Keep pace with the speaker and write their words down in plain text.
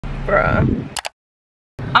Bruh.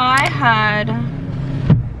 I had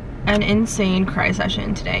an insane cry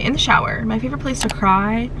session today in the shower. My favorite place to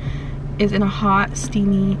cry is in a hot,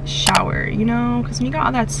 steamy shower, you know? Because when you got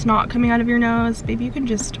all that snot coming out of your nose, baby, you can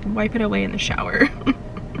just wipe it away in the shower.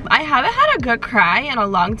 I haven't had a good cry in a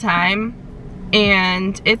long time,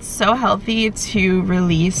 and it's so healthy to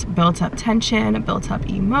release built up tension, built up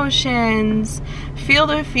emotions, feel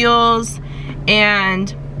the feels,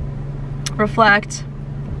 and reflect,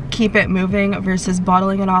 keep it moving versus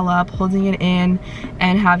bottling it all up, holding it in,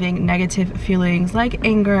 and having negative feelings like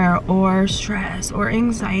anger or stress or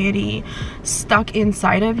anxiety stuck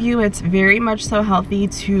inside of you. It's very much so healthy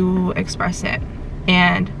to express it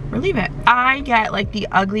and relieve it. I get like the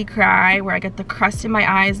ugly cry where I get the crust in my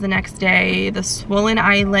eyes the next day, the swollen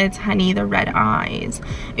eyelids, honey, the red eyes.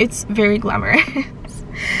 It's very glamorous.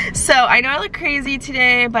 So I know I look crazy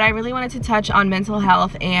today, but I really wanted to touch on mental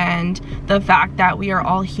health and the fact that we are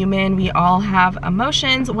all human. We all have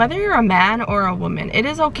emotions, whether you're a man or a woman. It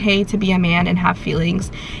is okay to be a man and have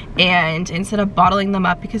feelings, and instead of bottling them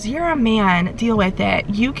up because you're a man, deal with it.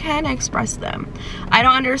 You can express them. I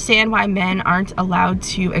don't understand why men aren't allowed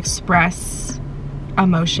to express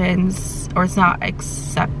emotions, or it's not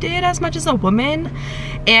accepted as much as a woman.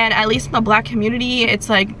 And at least in the Black community, it's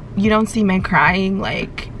like you don't see men crying.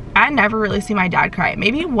 Like, I never really see my dad cry.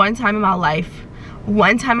 Maybe one time in my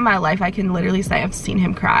life I can literally say I've seen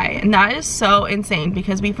him cry, and that is so insane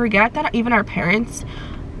because we forget that even our parents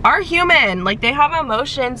are human. Like, they have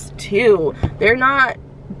emotions too. They're not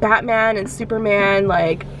Batman and Superman.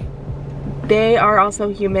 Like, they are also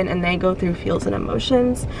human and they go through feels and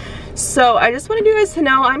emotions. So I just wanted you guys to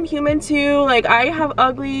know I'm human too. Like, I have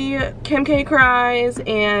ugly Kim K cries,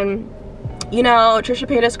 and you know, Trisha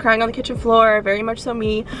Paytas crying on the kitchen floor, very much so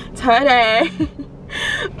me today.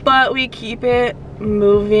 But we keep it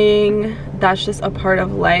moving. That's just a part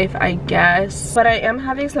of life, I guess. But I am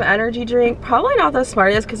having some energy drink, probably not the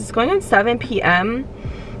smartest because it's going on 7 p.m.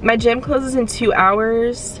 My gym closes in 2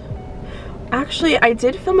 hours. Actually, I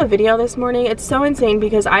did film a video this morning. It's so insane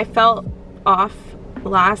because I felt off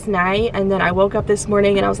last night, and then I woke up this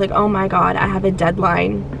morning and I was like, oh my god, I have a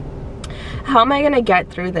deadline. How am I gonna get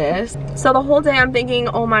through this? So the whole day I'm thinking,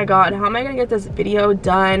 oh my god, how am I gonna get this video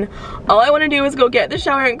done? All I want to do is go get in the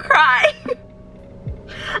shower and cry.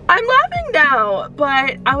 I'm laughing now,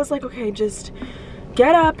 but I was like, okay, just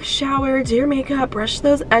get up, shower, do your makeup, brush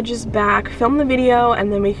those edges back, film the video,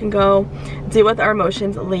 and then we can go deal with our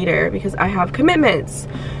emotions later because I have commitments.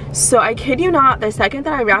 So I kid you not, the second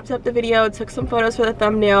that I wrapped up the video, took some photos for the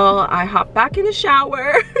thumbnail, I hopped back in the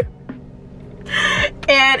shower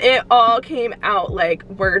and it all came out like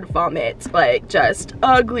word vomit, like just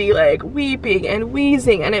ugly, like weeping and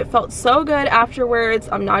wheezing, and it felt so good afterwards.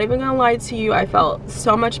 I'm not even gonna lie to you, I felt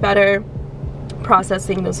so much better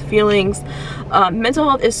processing those feelings. Mental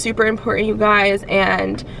health is super important, you guys,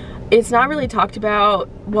 and it's not really talked about.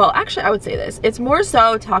 Well, actually, I would say this, it's more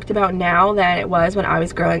so talked about now than it was when I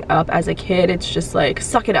was growing up as a kid. It's just like,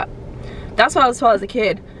 suck it up. That's what I was told as a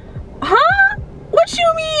kid. Huh? What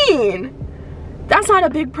you mean? That's not a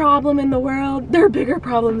big problem in the world. There are bigger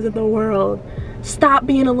problems in the world. Stop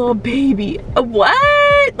being a little baby.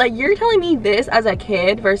 What? Like, you're telling me this as a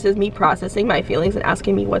kid versus me processing my feelings and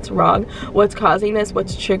asking me what's wrong, what's causing this,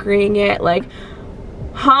 what's triggering it. Like,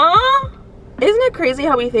 huh? Isn't it crazy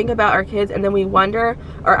how we think about our kids and then we wonder,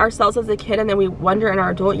 or ourselves as a kid, and then we wonder in our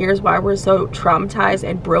adult years why we're so traumatized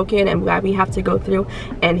and broken and why we have to go through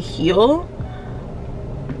and heal?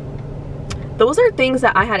 Those are things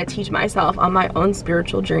that I had to teach myself on my own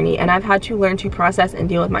spiritual journey, and I've had to learn to process and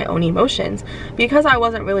deal with my own emotions because I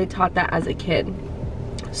wasn't really taught that as a kid.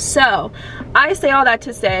 So I say all that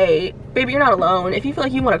to say, baby, you're not alone. If you feel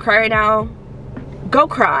like you want to cry right now, go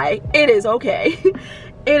cry. It is okay.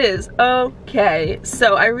 It is okay.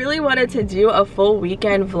 So I really wanted to do a full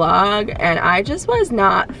weekend vlog, and I just was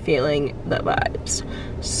not feeling the vibes.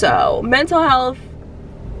 So mental health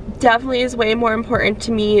definitely is way more important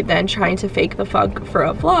to me than trying to fake the funk for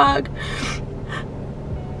a vlog.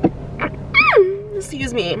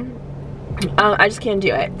 Excuse me. I just can't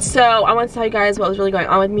do it. So I want to tell you guys what was really going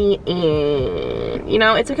on with me, and you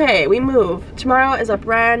know, it's okay, we move. Tomorrow is a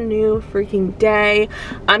brand new freaking day.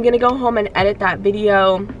 I'm gonna go home and edit that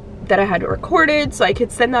video that I had recorded so I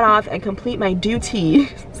could send that off and complete my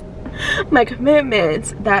duties, my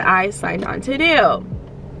commitments that I signed on to do.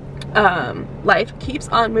 Life keeps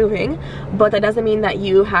on moving, but that doesn't mean that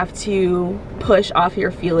you have to push off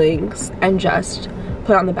your feelings and just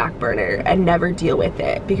put on the back burner and never deal with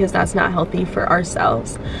it, because that's not healthy for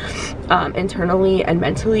ourselves. Internally and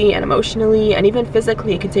mentally and emotionally and even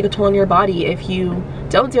physically, it can take a toll on your body. If you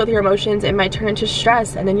don't deal with your emotions, it might turn into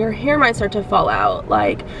stress, and then your hair might start to fall out.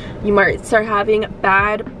 Like, you might start having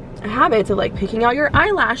bad habits of like picking out your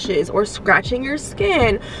eyelashes or scratching your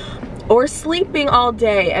skin or sleeping all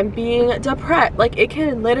day and being depressed. Like, it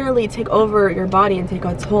can literally take over your body and take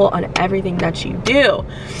a toll on everything that you do.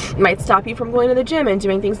 It might stop you from going to the gym and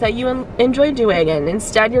doing things that you enjoy doing, and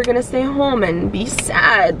instead you're gonna stay home and be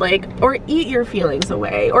sad, like, or eat your feelings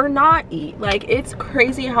away or not eat. Like, it's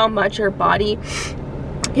crazy how much your body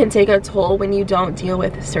can take a toll when you don't deal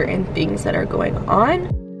with certain things that are going on.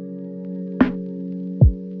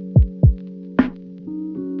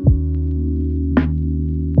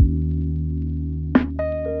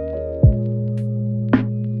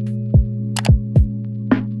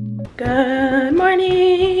 Good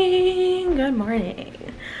morning, good morning.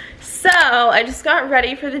 So I just got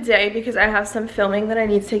ready for the day because I have some filming that I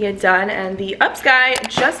need to get done, and the UPS guy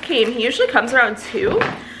just came. He usually comes around 2,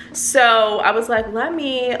 so I was like, let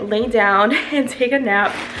me lay down and take a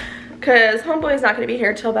nap because homeboy is not going to be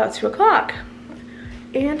here till about 2 o'clock.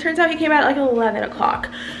 And turns out he came out at like 11 o'clock.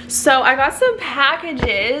 So I got some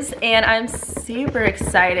packages and I'm super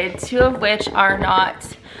excited, 2 of which are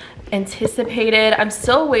not anticipated. I'm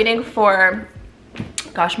still waiting for,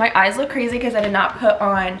 gosh, my eyes look crazy because I did not put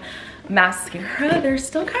on mascara. They're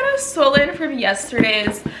still kind of swollen from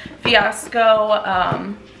yesterday's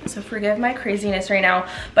fiasco, so forgive my craziness right now.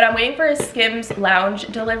 But I'm waiting for a Skims lounge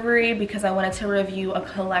delivery because I wanted to review a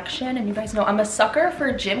collection, and you guys know I'm a sucker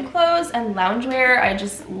for gym clothes and loungewear. I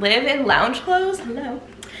just live in lounge clothes. Hello.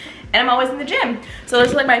 And I'm always in the gym. So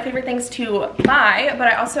those are like my favorite things to buy. But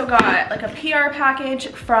I also got like a PR package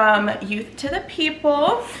from Youth to the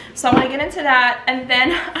People. So I want to get into that. And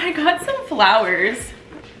then I got some flowers.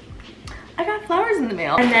 I got flowers in the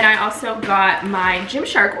mail. And then I also got my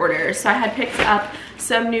Gymshark order. So I had picked up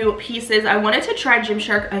some new pieces. I wanted to try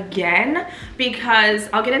Gymshark again because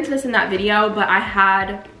I'll get into this in that video, but I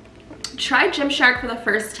had tried Gymshark for the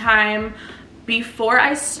first time before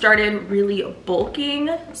I started really bulking,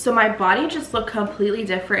 so my body just looked completely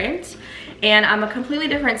different, and I'm a completely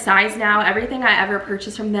different size now. Everything I ever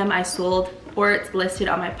purchased from them I sold, or it's listed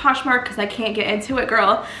on my Poshmark because I can't get into it,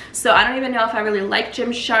 girl. So I don't even know if I really like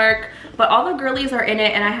Gymshark, but all the girlies are in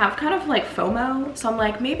it and I have kind of like FOMO, so I'm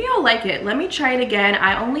like, maybe I'll like it. Let me try it again.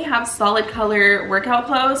 I only have solid color workout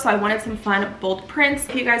clothes, so I wanted some fun bold prints.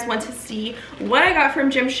 If you guys want to see what I got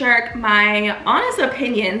from Gymshark, my honest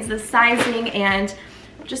opinions, the sizing, and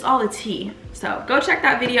just all the tea. So go check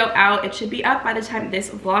that video out. It should be up by the time this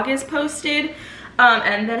vlog is posted.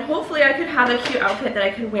 And then hopefully I could have a cute outfit that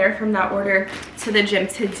I could wear from that order to the gym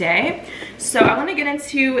today. So I want to get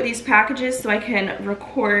into these packages so I can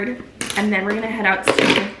record, and then we're going to head out to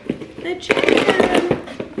the gym.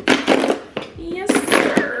 Yes,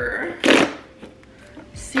 sir.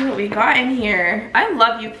 See what we got in here. I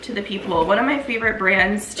love Youth to the People. One of my favorite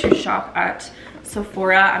brands to shop at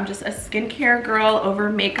Sephora. I'm just a skincare girl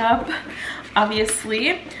over makeup,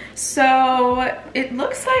 obviously. So it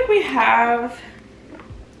looks like we have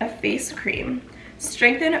a face cream.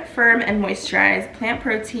 Strengthen, firm, and moisturize plant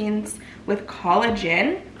proteins with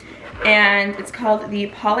collagen. And it's called the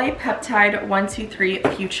Polypeptide 123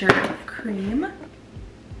 Future Cream.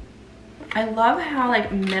 I love how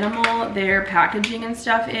like minimal their packaging and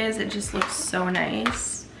stuff is. It just looks so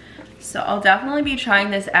nice. So I'll definitely be trying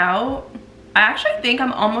this out. I actually think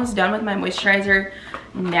I'm almost done with my moisturizer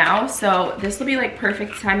now, so this will be like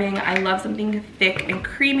perfect timing. I love something thick and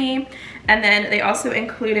creamy. And then they also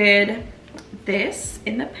included this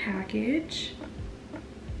in the package.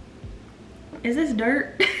 Is this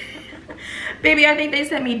dirt? Baby, I think they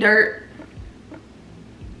sent me dirt.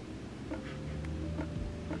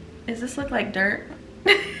 Does this look like dirt?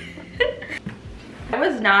 I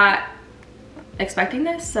was not expecting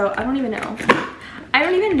this, so I don't even know. I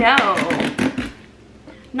don't even know.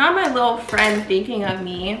 Not my little friend thinking of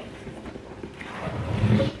me.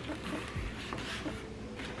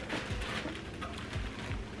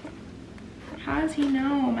 How does he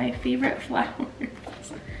know my favorite flowers?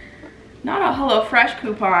 Not a HelloFresh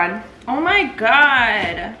coupon. Oh my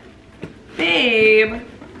god. Babe.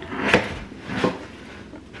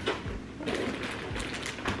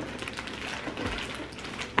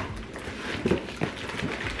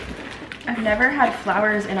 I've never had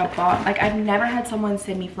flowers in a box. Like, I've never had someone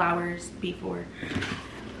send me flowers before.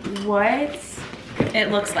 What?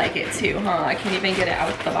 It looks like it too, huh? I can't even get it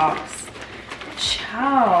out of the box.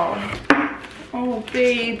 Ciao. Oh,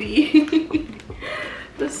 baby.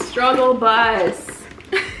 The struggle bus.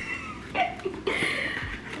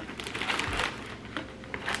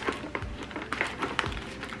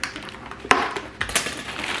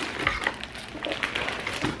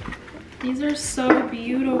 These are so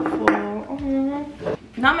beautiful. Aww.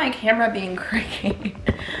 Not my camera being cricky.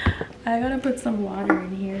 I gotta put some water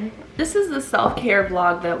in here. This is the self-care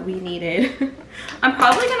vlog that we needed. I'm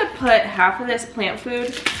probably gonna put half of this plant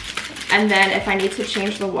food, and then if I need to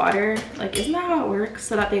change the water, like, isn't that how it works,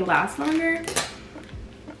 so that they last longer?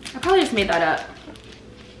 I probably just made that up.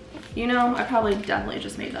 You know, I probably definitely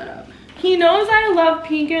just made that up. He knows I love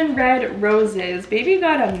pink and red roses. Baby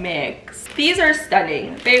got a mix. These are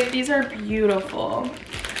stunning. Babe, these are beautiful.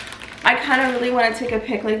 I kind of really want to take a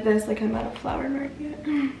pic like this, like I'm at a flower market.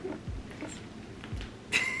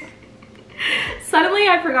 Suddenly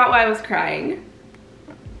I forgot why I was crying.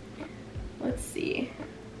 Let's see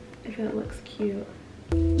if it looks cute.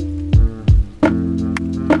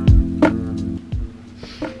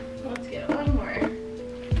 Let's get one more.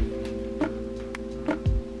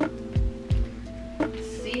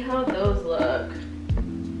 See how those look.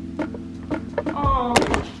 Oh,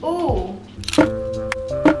 ooh.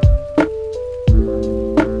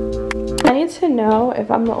 I need to know if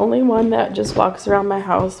I'm the only one that just walks around my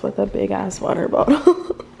house with a big ass water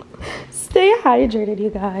bottle. Stay hydrated, you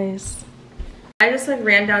guys. I just like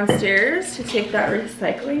ran downstairs to take that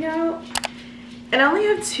recycling out, and I only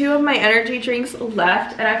have 2 of my energy drinks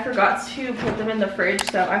left, and I forgot to put them in the fridge,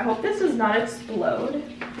 so I hope this does not explode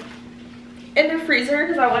in the freezer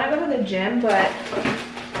because I want to go to the gym, but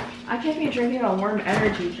I can't be drinking a warm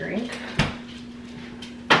energy drink.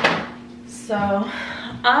 So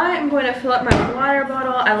I'm going to fill up my water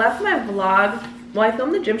bottle. I left my vlog, well, I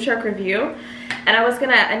filmed the Gymshark review, and I was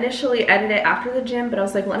gonna initially edit it after the gym, but I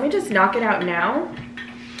was like, let me just knock it out now.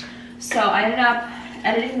 So I ended up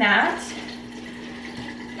editing that,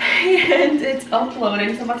 and it's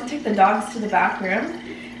uploading. So I'm about to take the dogs to the back room,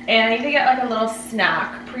 and I need to get like a little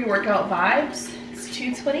snack, pre-workout vibes. It's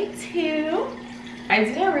 2:22. I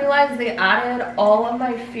didn't realize they added all of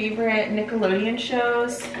my favorite Nickelodeon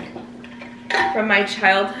shows from my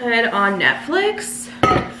childhood on Netflix.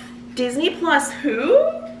 Disney Plus who?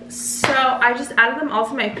 So I just added them all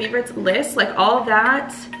to my favorites list, like all of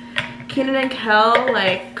that. Kenan and Kel,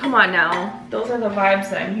 like, come on now. Those are the vibes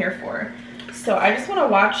that I'm here for. So I just want to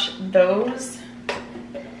watch those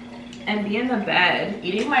and be in the bed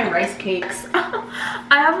eating my rice cakes. I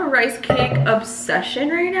have a rice cake obsession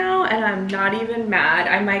right now, and I'm not even mad.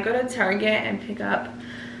 I might go to Target and pick up,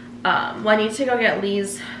 well, I need to go get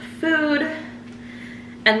Lee's food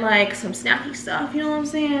and like some snacky stuff, you know what I'm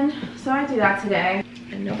saying? So I do that today.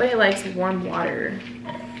 And nobody likes warm water.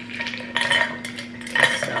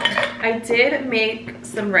 So I did make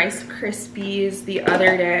some Rice Krispies the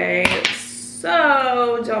other day,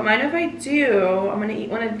 so don't mind if I do. I'm gonna eat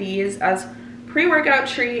one of these as pre-workout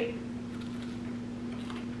treat.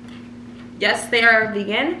 Yes, they are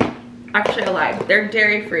vegan. Actually, I lied. They're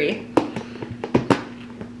dairy-free.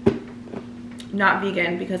 Not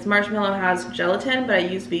vegan because marshmallow has gelatin, but I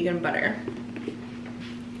use vegan butter.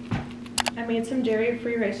 I made some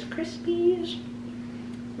dairy-free Rice Krispies.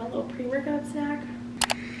 My little pre-workout snack.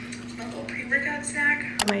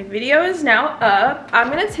 My video is now up. I'm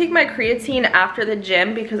gonna take my creatine after the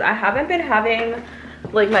gym because I haven't been having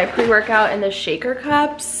like my pre-workout in the shaker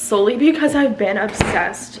cups solely because I've been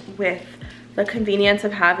obsessed with the convenience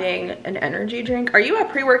of having an energy drink. Are you a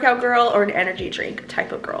pre-workout girl or an energy drink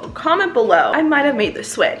type of girl? Comment below. I might have made the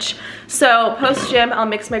switch. So post-gym, I'll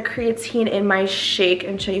mix my creatine in my shake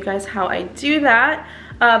and show you guys how I do that.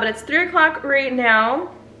 But it's 3 o'clock right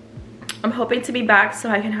now. I'm hoping to be back so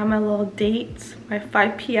I can have my little date, my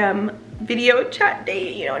 5 p.m. video chat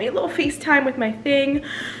date. You know, I need a little FaceTime with my thing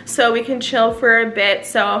so we can chill for a bit.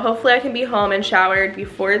 So hopefully I can be home and showered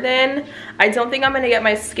before then. I don't think I'm gonna get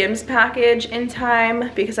my Skims package in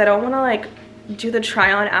time because I don't wanna like do the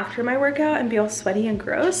try on after my workout and be all sweaty and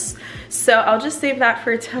gross. So I'll just save that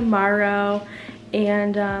for tomorrow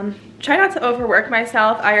and try not to overwork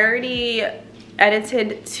myself. I already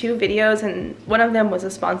edited 2 videos and one of them was a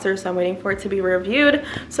sponsor, so I'm waiting for it to be reviewed.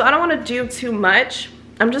 So I don't want to do too much.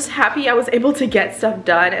 I'm just happy I was able to get stuff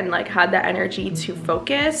done and like had the energy to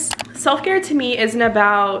focus. Self-care to me isn't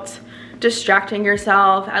about distracting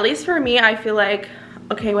yourself. At least for me, I feel like,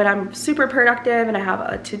 okay, when I'm super productive and I have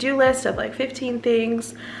a to-do list of like 15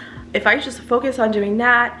 things, if I just focus on doing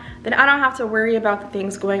that, then I don't have to worry about the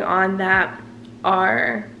things going on that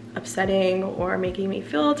are upsetting or making me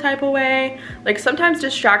feel a type of way. Like sometimes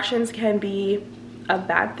distractions can be a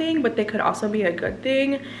bad thing, but they could also be a good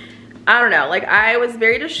thing. I don't know, like I was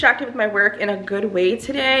very distracted with my work in a good way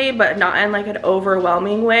today, but not in like an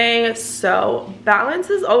overwhelming way. So balance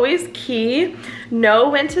is always key. Know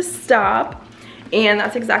when to stop. And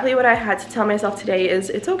that's exactly what I had to tell myself today, is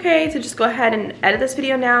it's okay to just go ahead and edit this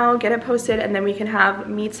video now, get it posted, and then we can have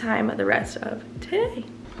me time the rest of today.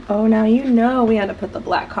 Oh, now you know we had to put the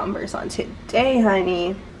black Converse on today,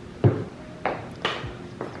 honey.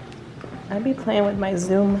 I'd be playing with my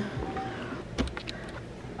Zoom.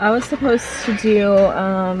 I was supposed to do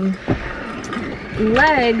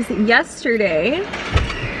legs yesterday,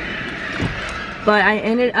 but I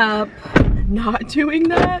ended up not doing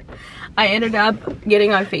that. I ended up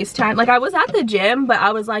getting on FaceTime. Like, I was at the gym, but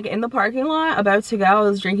I was like in the parking lot about to go. I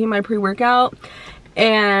was drinking my pre-workout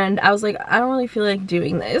and I was like, I don't really feel like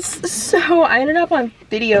doing this. So I ended up on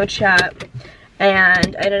video chat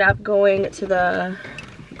and I ended up going to the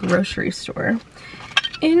grocery store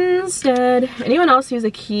instead. Anyone else use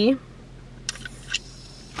a key?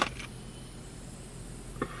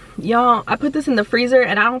 Y'all, I put this in the freezer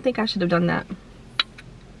and I don't think I should have done that.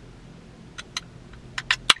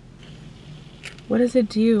 What does it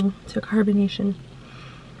do to carbonation?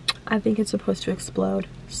 I think it's supposed to explode.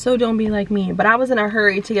 So don't be like me. But I was in a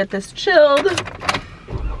hurry to get this chilled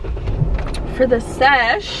for the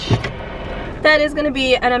sesh. That is gonna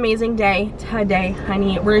be an amazing day today,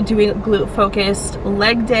 honey. We're doing glute focused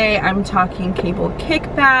leg day. I'm talking cable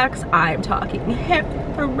kickbacks. I'm talking hip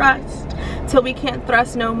thrust till we can't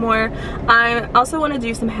thrust no more. I also want to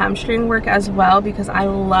do some hamstring work as well because I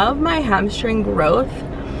love my hamstring growth.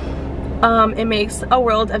 It makes a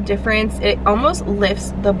world of difference. It almost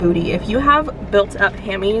lifts the booty. If you have built up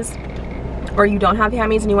hammies or you don't have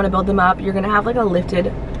hammies and you want to build them up, you're gonna have like a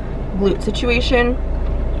lifted glute situation.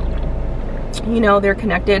 You know, they're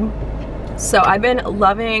connected. So I've been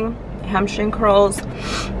loving hamstring curls.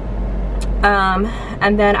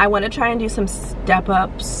 And then I want to try and do some step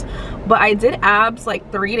ups, but I did abs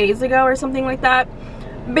like 3 days ago or something like that.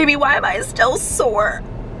 Baby, why am I still sore?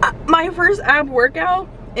 My first ab workout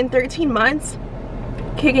in 13 months,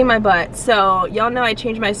 kicking my butt. So y'all know I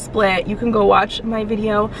changed my split. You can go watch my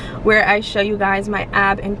video where I show you guys my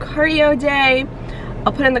ab and cardio day.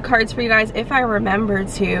 I'll put in the cards for you guys if I remember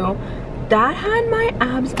to. That had my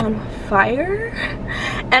abs on fire.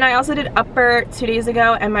 And I also did upper 2 days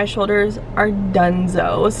ago and my shoulders are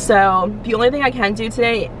donezo. So the only thing I can do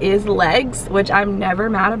today is legs, which I'm never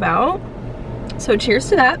mad about. So cheers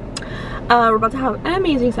to that. We're about to have an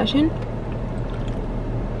amazing session.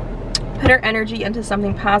 Put our energy into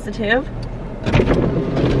something positive.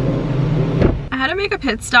 I had to make a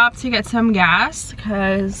pit stop to get some gas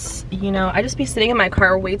because, you know, I just be sitting in my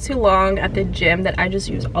car way too long at the gym that I just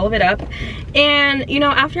use all of it up. And, you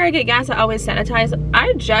know, after I get gas, I always sanitize.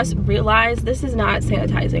 I just realized this is not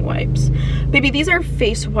sanitizing wipes. Baby, these are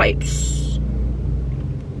face wipes.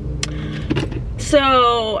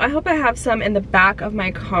 So I hope I have some in the back of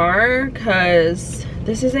my car because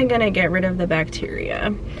this isn't gonna get rid of the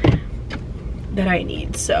bacteria that I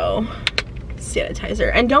need. So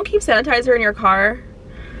sanitizer, and don't keep sanitizer in your car.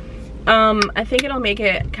 I think it'll make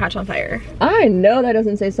it catch on fire. I know that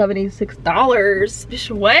doesn't say $76.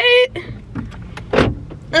 Bitch, what?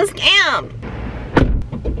 A scam.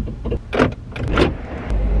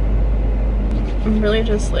 I'm really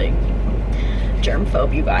just like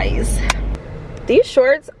germphobe, you guys. These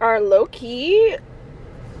shorts are low-key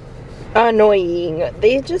annoying.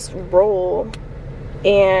 They just roll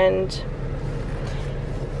and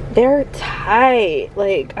they're tight.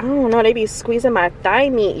 Like, I don't know, they be squeezing my thigh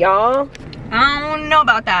meat, y'all. I don't know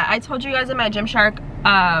about that. I told you guys in my Gymshark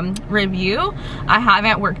review, I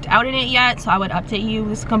haven't worked out in it yet, so I would update you.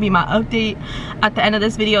 This is gonna be my update at the end of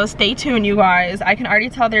this video. Stay tuned, you guys. I can already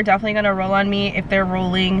tell they're definitely gonna roll on me if they're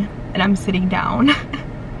rolling and I'm sitting down.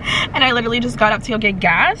 And I literally just got up to go get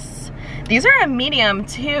gas. These are a medium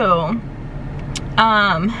too.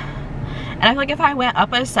 And I feel like if I went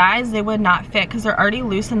up a size, they would not fit because they're already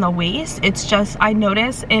loose in the waist. It's just, I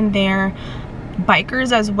notice in their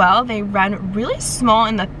bikers as well, they run really small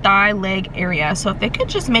in the thigh leg area. So if they could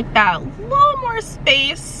just make that a little more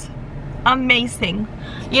space, amazing.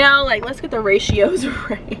 You know, like, let's get the ratios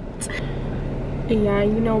right. Yeah,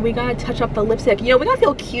 you know, we gotta touch up the lipstick. You know, we gotta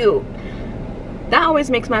feel cute. That always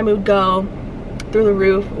makes my mood go through the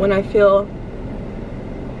roof when I feel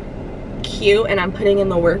cute and I'm putting in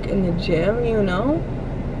the work in the gym, you know?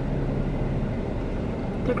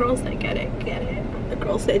 The girls that get it, get it. The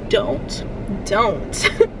girls that don't.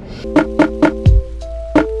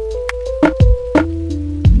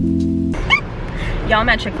 Y'all, I'm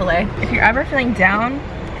at Chick-fil-A. If you're ever feeling down,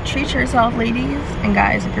 treat yourself, ladies and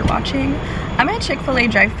guys. If you're watching, I'm at Chick-fil-A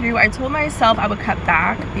drive-thru. I told myself I would cut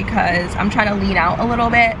back because I'm trying to lean out a little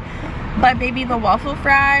bit, But baby, the waffle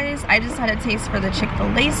fries, I just had a taste for the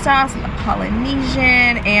Chick-fil-A sauce and the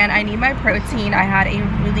Polynesian, and I need my protein. I had a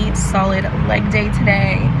really solid leg day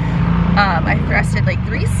today. I thrusted like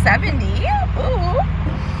 370. Ooh.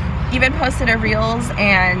 Even posted a Reels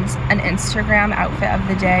and an Instagram outfit of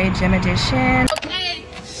the day, gym edition. Okay,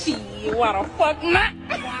 she wanna fuck my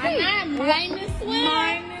minus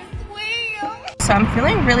wheel. So I'm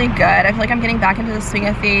feeling really good. I feel like I'm getting back into the swing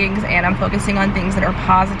of things, and I'm focusing on things that are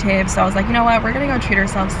positive. So I was like, you know what, we're gonna go treat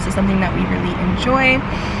ourselves to something that we really enjoy.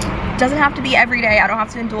 Doesn't have to be every day. I don't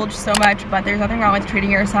have to indulge so much, but there's nothing wrong with treating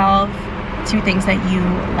yourself to things that you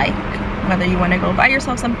like, whether you want to go buy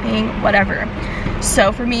yourself something, whatever.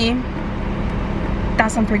 So for me,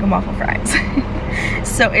 that's some freaking waffle fries.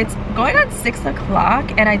 So it's going on 6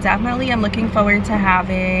 o'clock, and I definitely am looking forward to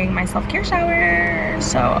having my self-care shower.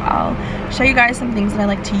 So I'll show you guys some things that I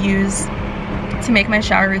like to use to make my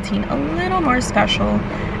shower routine a little more special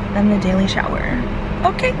than the daily shower.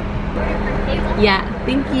 Okay. Yeah,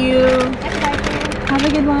 thank you. Have a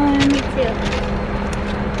good one. You too.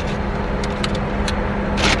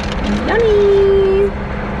 Yummy.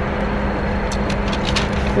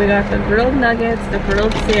 We got the grilled nuggets, the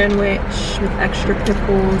grilled sandwich with extra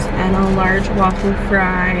pickles, and a large waffle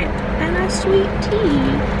fry, and a sweet tea.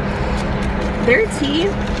 Their tea,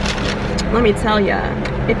 let me tell ya,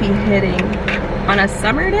 it be hitting. On a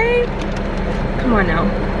summer day, come on now.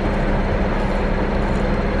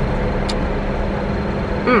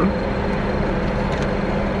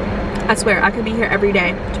 I swear, I could be here every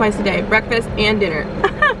day, twice a day, breakfast and dinner.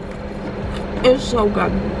 It's so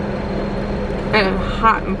good. And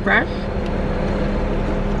hot and fresh.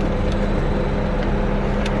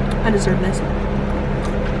 I deserve this.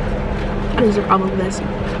 I deserve all of this.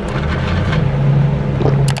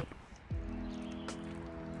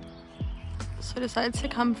 So I decided to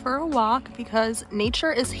come for a walk because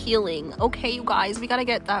nature is healing. Okay, you guys, we gotta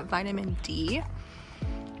get that vitamin D.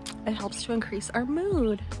 It helps to increase our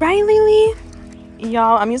mood. Right, Lily?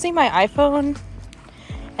 Y'all, I'm using my iPhone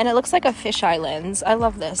and it looks like a fisheye lens. I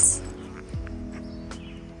love this.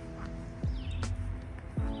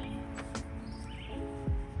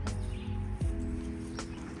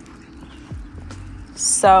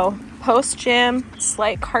 So, post gym,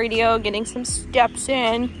 slight cardio, getting some steps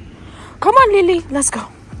in. Come on, Lily, let's go.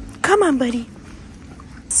 Come on, buddy.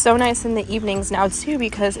 It's so nice in the evenings now too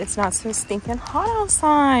because it's not so stinking hot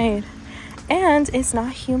outside and it's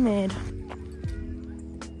not humid.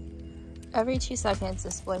 Every 2 seconds,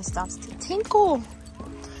 this boy stops to tinkle.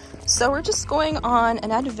 So we're just going on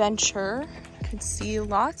an adventure. You can see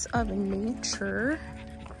lots of nature.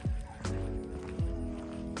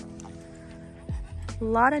 A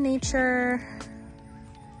lot of nature.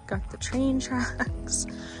 Got the train tracks.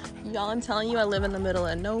 Y'all, I'm telling you, I live in the middle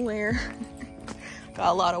of nowhere. Got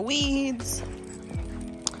a lot of weeds.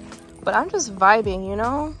 But I'm just vibing, you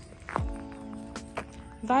know?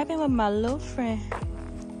 Vibing with my little friend.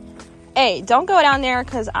 Hey, don't go down there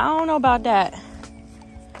because I don't know about that.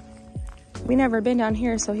 We never been down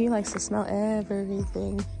here, so he likes to smell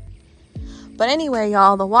everything. But anyway,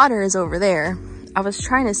 y'all, the water is over there. I was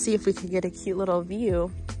trying to see if we could get a cute little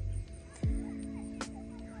view.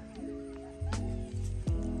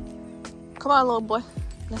 Come on, little boy.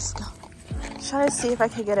 Let's go. Try to see if I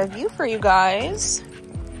could get a view for you guys.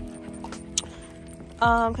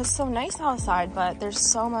 Cause it's so nice outside, but there's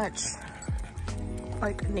so much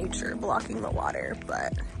like nature blocking the water,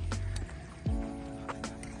 but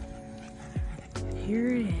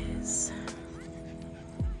here it is.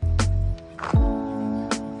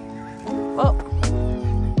 Oh,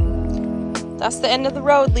 that's the end of the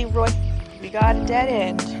road, Leroy. We got a dead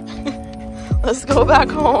end. Let's go back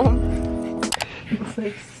home. It's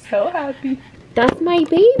like so happy. That's my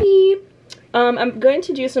baby. I'm going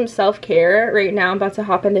to do some self-care right now. I'm about to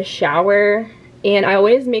hop in the shower, and I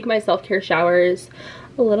always make my self-care showers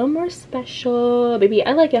a little more special. Baby,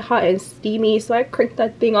 I like it hot and steamy, so I crank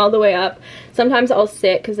that thing all the way up. Sometimes I'll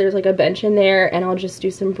sit because there's like a bench in there, and I'll just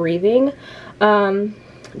do some breathing. Don't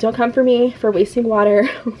come for me for wasting water,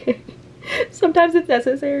 okay? Sometimes it's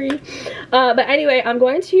necessary. But anyway, I'm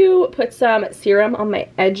going to put some serum on my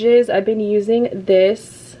edges. I've been using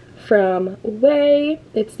this from Way.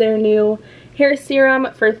 It's their new hair serum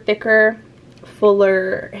for thicker,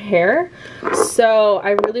 fuller hair. So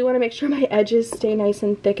I really want to make sure my edges stay nice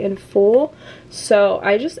and thick and full. So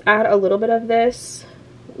I just add a little bit of this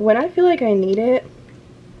when I feel like I need it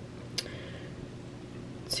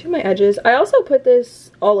to my edges. I also put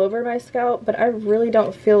this all over my scalp, but I really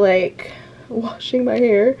don't feel like washing my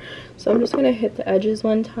hair, so I'm just gonna hit the edges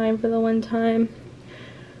one time for the one time,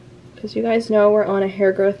 because you guys know we're on a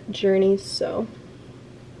hair growth journey. So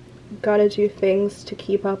gotta do things to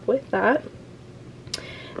keep up with that.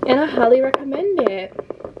 And I highly recommend it.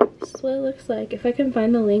 This is what it looks like. If I can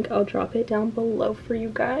find the link, I'll drop it down below for you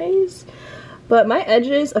guys. But my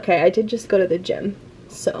edges, okay, I did just go to the gym,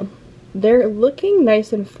 so they're looking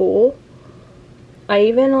nice and full. I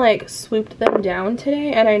even like swooped them down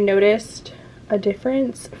today, and I noticed a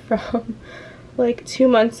difference from like 2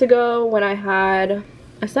 months ago when I had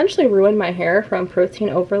essentially ruined my hair from protein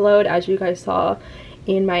overload. As you guys saw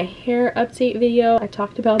in my hair update video, I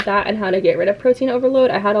talked about that and how to get rid of protein overload.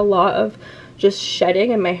 I had a lot of just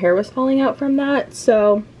shedding and my hair was falling out from that,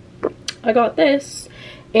 so I got this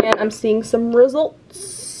and I'm seeing some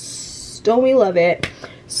results. Don't we love it?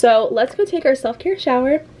 So let's go take our self-care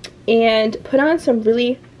shower and put on some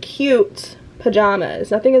really cute pajamas.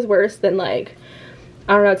 Nothing is worse than, like,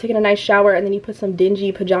 I don't know, taking a nice shower and then you put some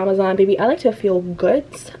dingy pajamas on. Baby, I like to feel good.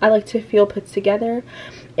 I like to feel put together,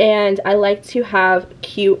 and I like to have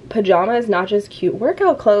cute pajamas, not just cute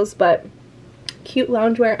workout clothes, but cute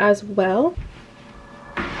loungewear as well.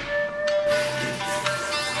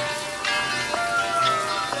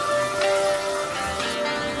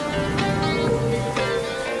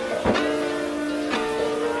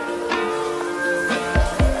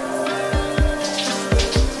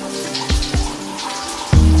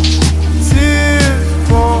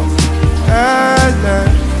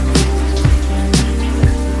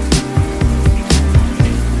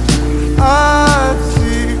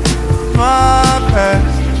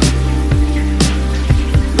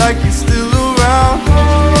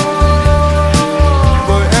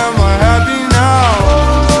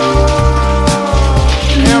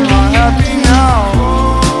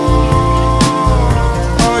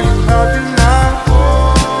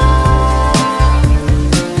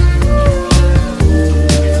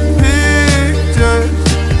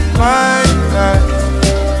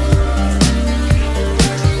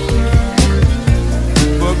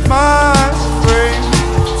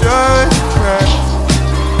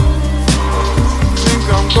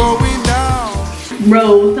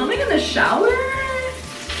 Bro, filming in the shower?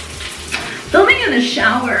 Filming in the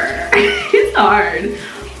shower is hard,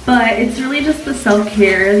 but it's really just the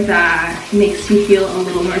self-care that makes you feel a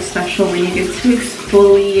little more special when you get to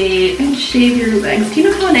exfoliate and shave your legs. Do you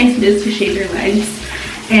know how nice it is to shave your legs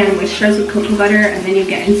and moisturize with cocoa butter, and then you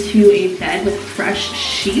get into a bed with fresh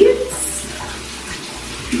sheets?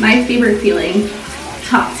 My favorite feeling,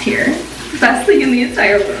 top tier, best thing in the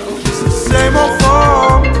entire world. Same old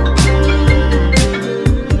form.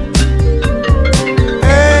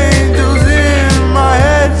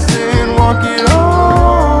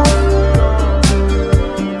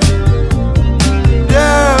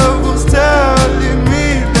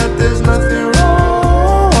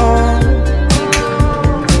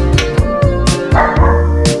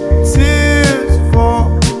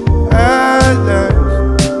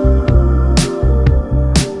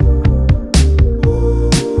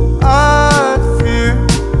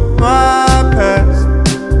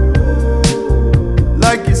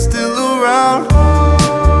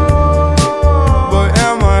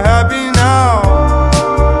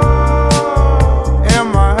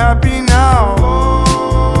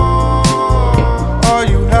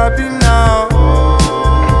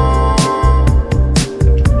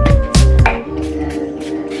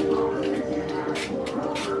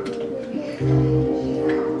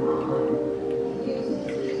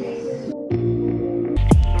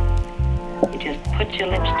 Put your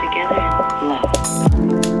lips together and love.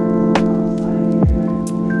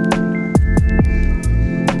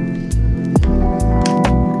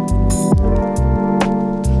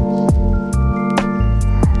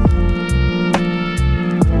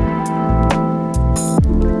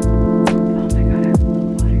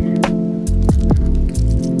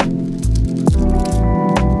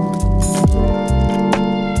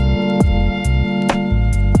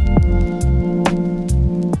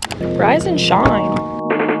 Rise and shine.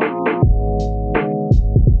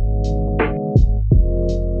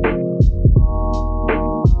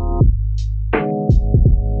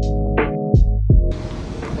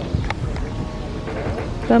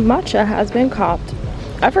 The matcha has been copped.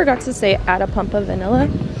 I forgot to say add a pump of vanilla,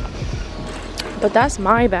 but that's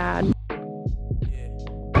my bad.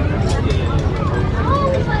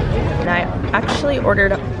 And I actually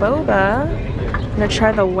ordered boba. I'm gonna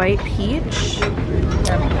try the white peach.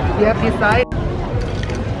 Yep, you side.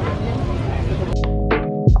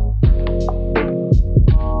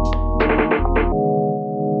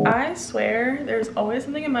 I swear there's always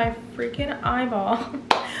something in my freaking eyeball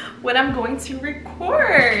when I'm going to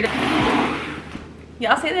record.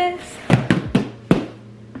 Y'all see this?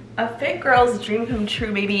 A fit girl's dream come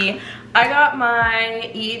true, baby. I got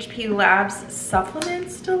my EHP Labs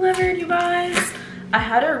supplements delivered, you guys. I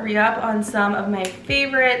had a re-up on some of my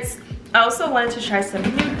favorites. I also wanted to try some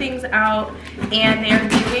new things out, and they are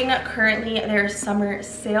doing currently their summer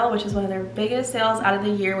sale, which is one of their biggest sales out of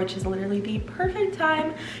the year, which is literally the perfect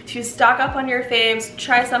time to stock up on your faves,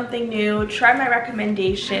 try something new, try my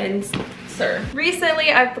recommendations.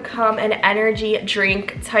 Recently, I've become an energy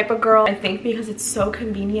drink type of girl, I think because it's so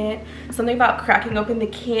convenient. Something about cracking open the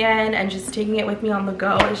can and just taking it with me on the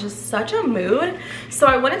go is just such a mood. So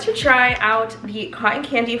I wanted to try out the cotton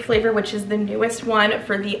candy flavor, which is the newest one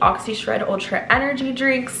for the Oxy Shred Ultra Energy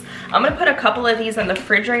drinks. I'm gonna put a couple of these in the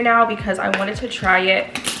fridge right now because I wanted to try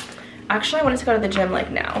it. Actually, I wanted to go to the gym like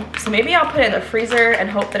now. So maybe I'll put it in the freezer and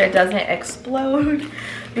hope that it doesn't explode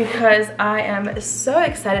because I am so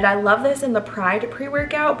excited. I love this in the Pride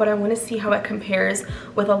pre-workout, but I want to see how it compares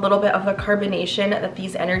with a little bit of the carbonation that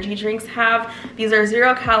these energy drinks have. These are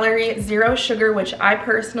 0 calorie, 0 sugar, which I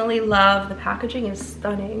personally love. The packaging is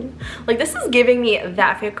stunning. Like, this is giving me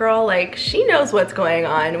that fit girl. Like, she knows what's going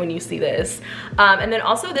on when you see this. And then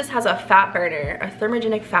also this has a fat burner, a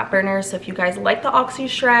thermogenic fat burner. So if you guys like the Oxy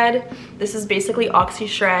Shred, this is basically Oxy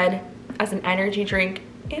Shred as an energy drink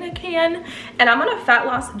in a can. And I'm on a fat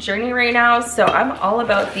loss journey right now, so I'm all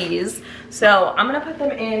about these. So I'm gonna put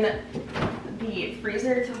them in the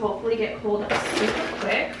freezer to hopefully get cold super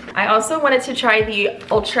quick. I also wanted to try the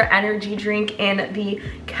Ultra Energy drink in the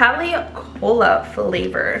Cali Cola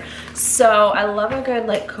flavor. So I love a good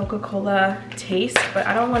like Coca-Cola taste, but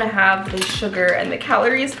I don't want to have the sugar and the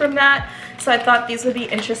calories from that. So I thought these would be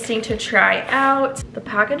interesting to try out. The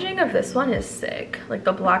packaging of this one is sick. Like,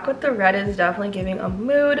 the black with the red is definitely giving a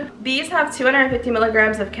mood. These have 250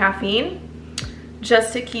 milligrams of caffeine.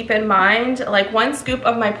 Just to keep in mind, like, 1 scoop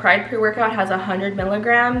of my Pride pre-workout has 100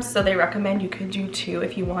 milligrams, so they recommend you could do 2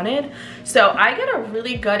 if you wanted. So I get a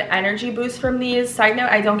really good energy boost from these. Side note,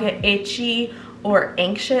 I don't get itchy or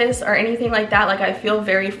anxious or anything like that. Like, I feel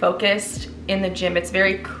very focused in the gym. It's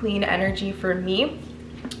very clean energy for me.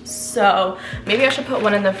 So maybe I should put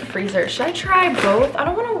one in the freezer. Should I try both? I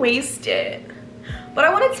don't want to waste it, but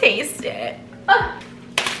I want to taste it.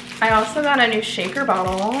 I also got a new shaker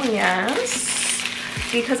bottle, yes,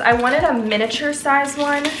 because I wanted a miniature size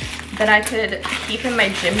one that I could keep in my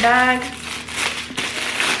gym bag.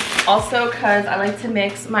 Also because I like to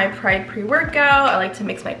mix my Pride pre-workout, I like to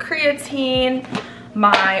mix my creatine,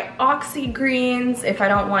 my Oxy greens if I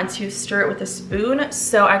don't want to stir it with a spoon.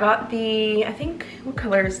 So I got the, I think, what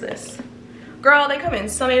color is this? Girl, they come in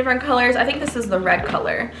so many different colors. I think this is the red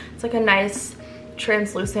color. It's like a nice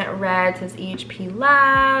translucent red. It says EHP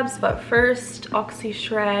Labs, but first Oxy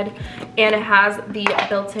Shred. And it has the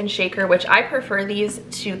built-in shaker, which I prefer these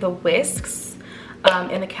to the whisks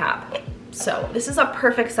in the cap. So this is a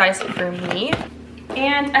perfect size for me.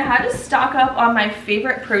 And I had to stock up on my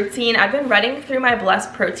favorite protein. I've been running through my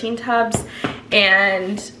Blessed protein tubs,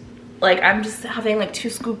 and like, I'm just having like 2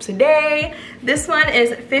 scoops a day. This one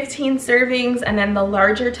is 15 servings, and then the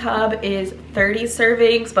larger tub is 30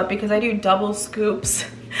 servings, but because I do double scoops,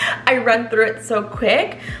 I run through it so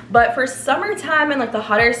quick. But for summertime and like the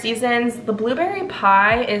hotter seasons, the blueberry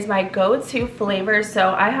pie is my go-to flavor.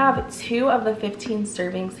 So I have 2 of the 15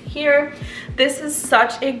 servings here. This is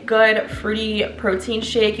such a good fruity protein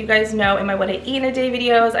shake. You guys know in my What I Eat in a Day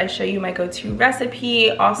videos, I show you my go-to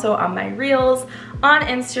recipe, also on my reels on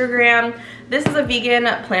Instagram. This is a vegan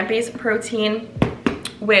plant-based protein,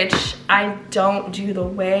 which I don't do the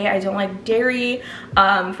whey. I don't like dairy.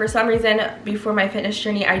 For some reason, before my fitness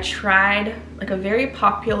journey, I tried like a very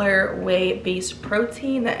popular whey-based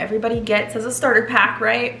protein that everybody gets as a starter pack,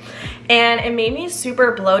 right? And it made me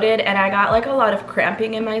super bloated, and I got like a lot of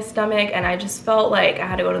cramping in my stomach, and I just felt like I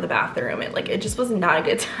had to go to the bathroom. It just was not a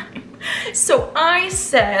good time. So I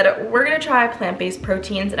said, we're gonna try plant-based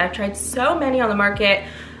proteins, and I've tried so many on the market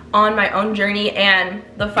on my own journey, and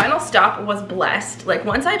the final stop was Blessed. Like,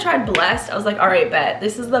 once I tried Blessed, I was like, all right, bet,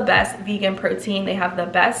 this is the best vegan protein. They have the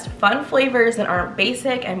best fun flavors that aren't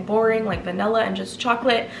basic and boring like vanilla and just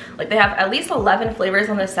chocolate. Like, they have at least 11 flavors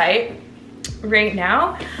on the site right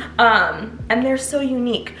now, and they're so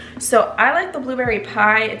unique. So I like the blueberry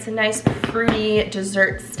pie. It's a nice fruity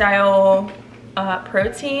dessert style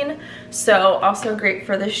protein, so also great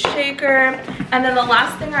for the shaker. And then the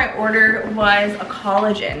last thing I ordered was a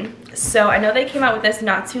collagen. So I know they came out with this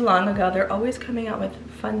not too long ago. They're always coming out with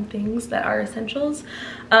fun things that are essentials.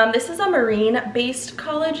 This is a marine based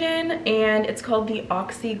collagen, and it's called the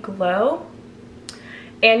Oxy Glow.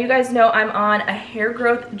 And you guys know I'm on a hair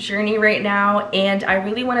growth journey right now, and I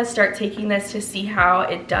really want to start taking this to see how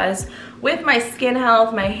it does with my skin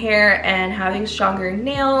health, my hair, and having stronger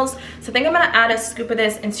nails. So I think I'm gonna add a scoop of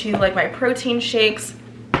this into like my protein shakes.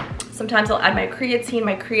 Sometimes I'll add my creatine,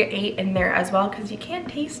 my create in there as well, because you can't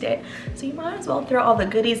taste it. So you might as well throw all the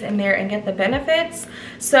goodies in there and get the benefits.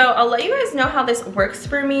 So I'll let you guys know how this works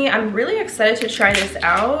for me. I'm really excited to try this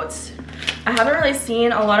out. I haven't really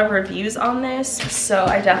seen a lot of reviews on this, so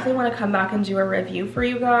I definitely want to come back and do a review for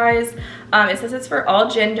you guys. It says it's for all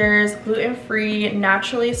genders, gluten-free,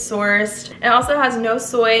 naturally sourced. It also has no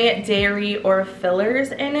soy, dairy, or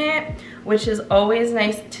fillers in it, which is always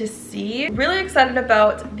nice to see. Really excited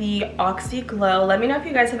about the Oxy Glow. Let me know if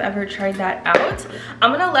you guys have ever tried that out.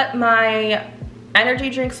 I'm gonna let my energy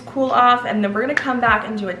drinks cool off, and then we're gonna come back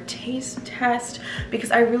and do a taste test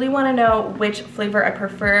because I really want to know which flavor I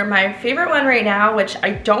prefer. My favorite one right now, which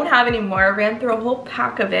I don't have anymore, I ran through a whole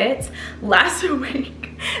pack of it last week.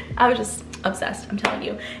 I was just obsessed, I'm telling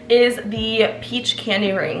you, is the peach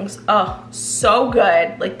candy rings. Oh, so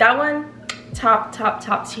good. Like that one,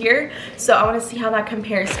 top tier. So I want to see how that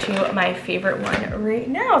compares to my favorite one right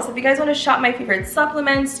now. So if you guys want to shop my favorite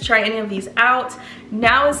supplements, try any of these out,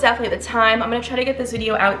 now is definitely the time. I'm going to try to get this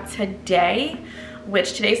video out today,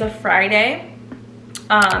 which today's a Friday.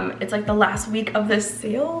 It's like the last week of the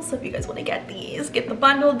sale, so if you guys want to get these, get the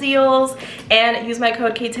bundle deals and use my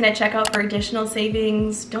code K10 at checkout for additional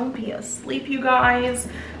savings. Don't be asleep, you guys,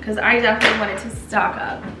 because I definitely wanted to stock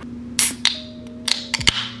up.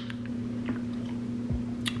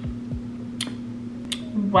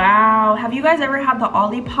 Wow, have you guys ever had the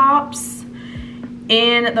Olippops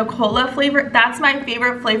in the cola flavor? That's my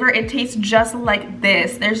favorite flavor. It tastes just like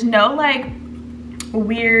this. There's no like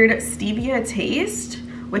weird stevia taste,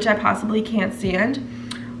 which I possibly can't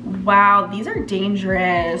stand. Wow, these are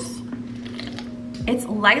dangerous. It's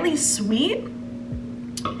lightly sweet,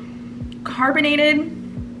 carbonated,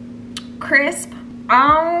 crisp.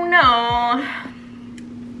 Oh no,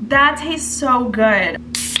 that tastes so good.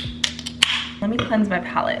 Let me cleanse my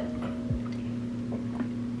palate.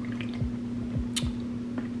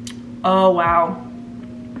 Oh wow.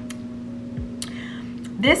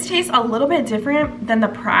 This tastes a little bit different than the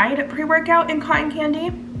Pride pre-workout in cotton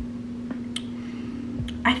candy.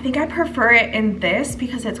 I think I prefer it in this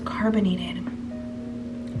because it's carbonated.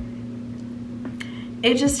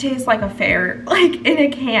 It just tastes like a fair, like in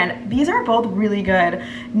a can. These are both really good.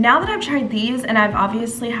 Now that I've tried these, and I've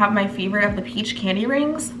obviously have my favorite of the peach candy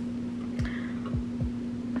rings,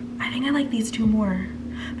 I think I like these two more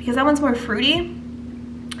because that one's more fruity.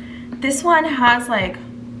 This one has like,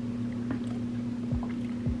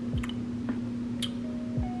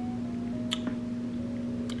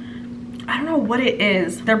 I don't know what it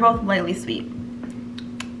is. They're both lightly sweet,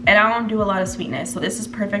 and I don't do a lot of sweetness, so this is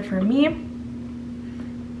perfect for me.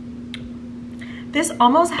 This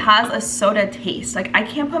almost has a soda taste. Like I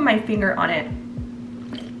can't put my finger on it.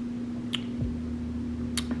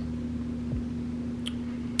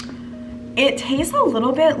 It tastes a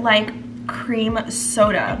little bit like cream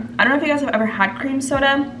soda. I don't know if you guys have ever had cream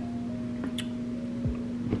soda.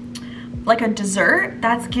 Like a dessert,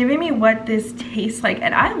 that's giving me what this tastes like.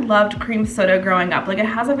 And I loved cream soda growing up. Like it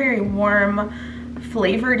has a very warm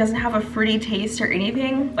flavor. It doesn't have a fruity taste or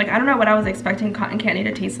anything. Like I don't know what I was expecting cotton candy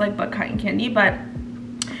to taste like but cotton candy, but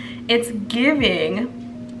it's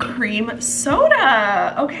giving cream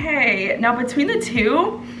soda. Okay, now between the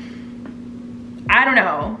two, I don't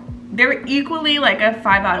know. They're equally like a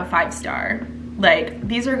 5 out of 5 star. Like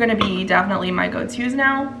these are gonna be definitely my go-tos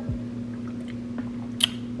now.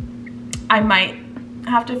 I might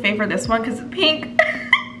have to favor this one because it's pink.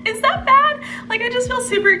 Is that bad? Like I just feel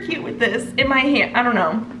super cute with this in my hand. I don't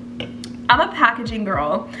know. I'm a packaging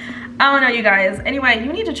girl. I don't know, you guys. Anyway,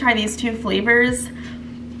 you need to try these two flavors.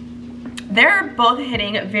 They're both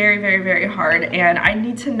hitting very hard, and I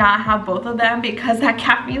need to not have both of them because that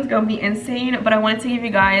caffeine is gonna be insane. But I wanted to give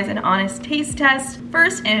you guys an honest taste test,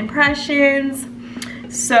 first impressions.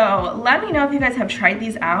 So let me know if you guys have tried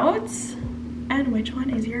these out and which one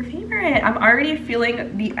is your favorite. I'm already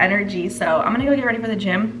feeling the energy, so I'm gonna go get ready for the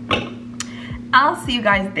gym. I'll see you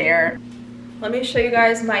guys there. Let me show you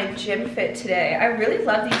guys my gym fit today. I really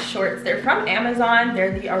love these shorts. They're from Amazon.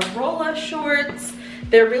 They're the Arola shorts.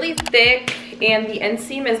 They're really thick, and the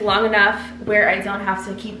inseam is long enough where I don't have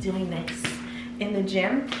to keep doing this in the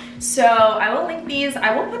gym. So I will link these.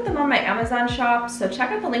 I will put them on my Amazon shop, so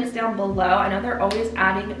check out the links down below. I know they're always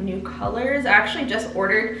adding new colors. I actually just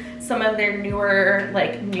ordered some of their newer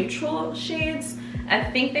like neutral shades. I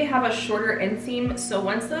think they have a shorter inseam, so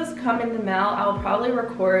once those come in the mail, I will probably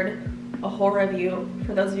record a whole review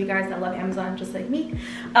for those of you guys that love Amazon just like me.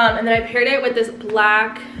 And then I paired it with this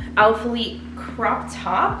black Alphalete crop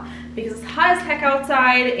top because it's hot as heck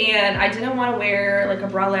outside and I didn't want to wear like a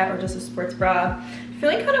bralette or just a sports bra.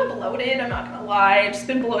 Feeling kind of bloated, I'm not gonna lie. I've just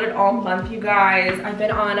been bloated all month, you guys. I've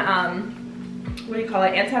been on what do you call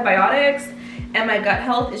it, antibiotics, and my gut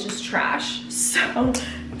health is just trash. So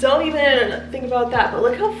don't even think about that. But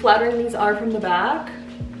look how flattering these are from the back.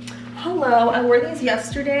 Hello, I wore these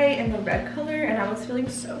yesterday in the red color and I was feeling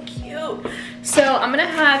so cute. So I'm gonna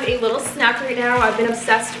have a little snack right now. I've been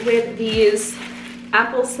obsessed with these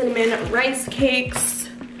apple cinnamon rice cakes.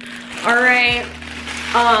 All right,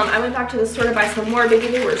 I went back to the store to buy some more because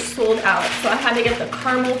they were sold out. So I had to get the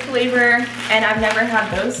caramel flavor and I've never had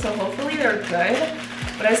those, so hopefully they're good.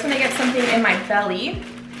 But I just wanna get something in my belly.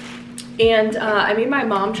 And I made my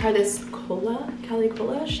mom try this cola, Cali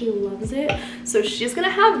Cola. She loves it. So she's gonna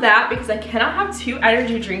have that because I cannot have 2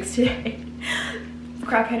 energy drinks today.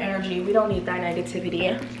 Crackhead energy, we don't need that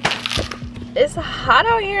negativity. It's hot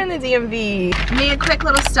out here in the DMV. Made a quick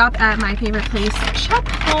little stop at my favorite place,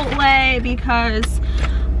 Chipotle, because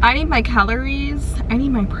I need my calories, I need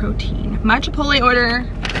my protein. My Chipotle order,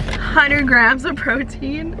 100 grams of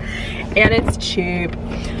protein, and it's cheap.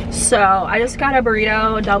 So I just got a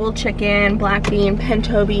burrito, double chicken, black bean,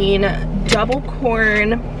 pinto bean, double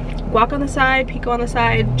corn, guac on the side, pico on the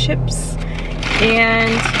side, chips,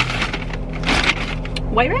 and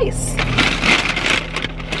white rice.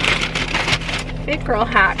 Fit girl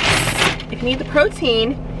hacks. If you need the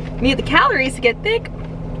protein, you need the calories to get thick,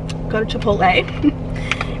 go to Chipotle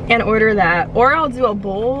and order that. Or I'll do a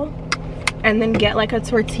bowl and then get like a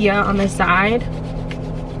tortilla on the side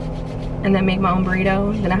and then make my own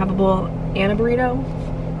burrito. Then I have a bowl and a burrito.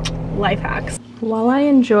 Life hacks. While I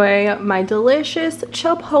enjoy my delicious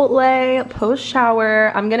Chipotle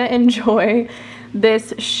post-shower, I'm gonna enjoy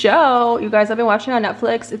this show you guys have been watching on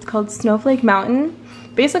Netflix. It's called Snowflake Mountain.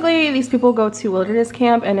 Basically, these people go to wilderness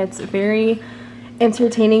camp and it's very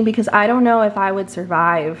entertaining because I don't know if I would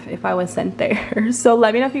survive if I was sent there. So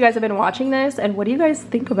let me know if you guys have been watching this and what do you guys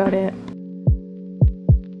think about it?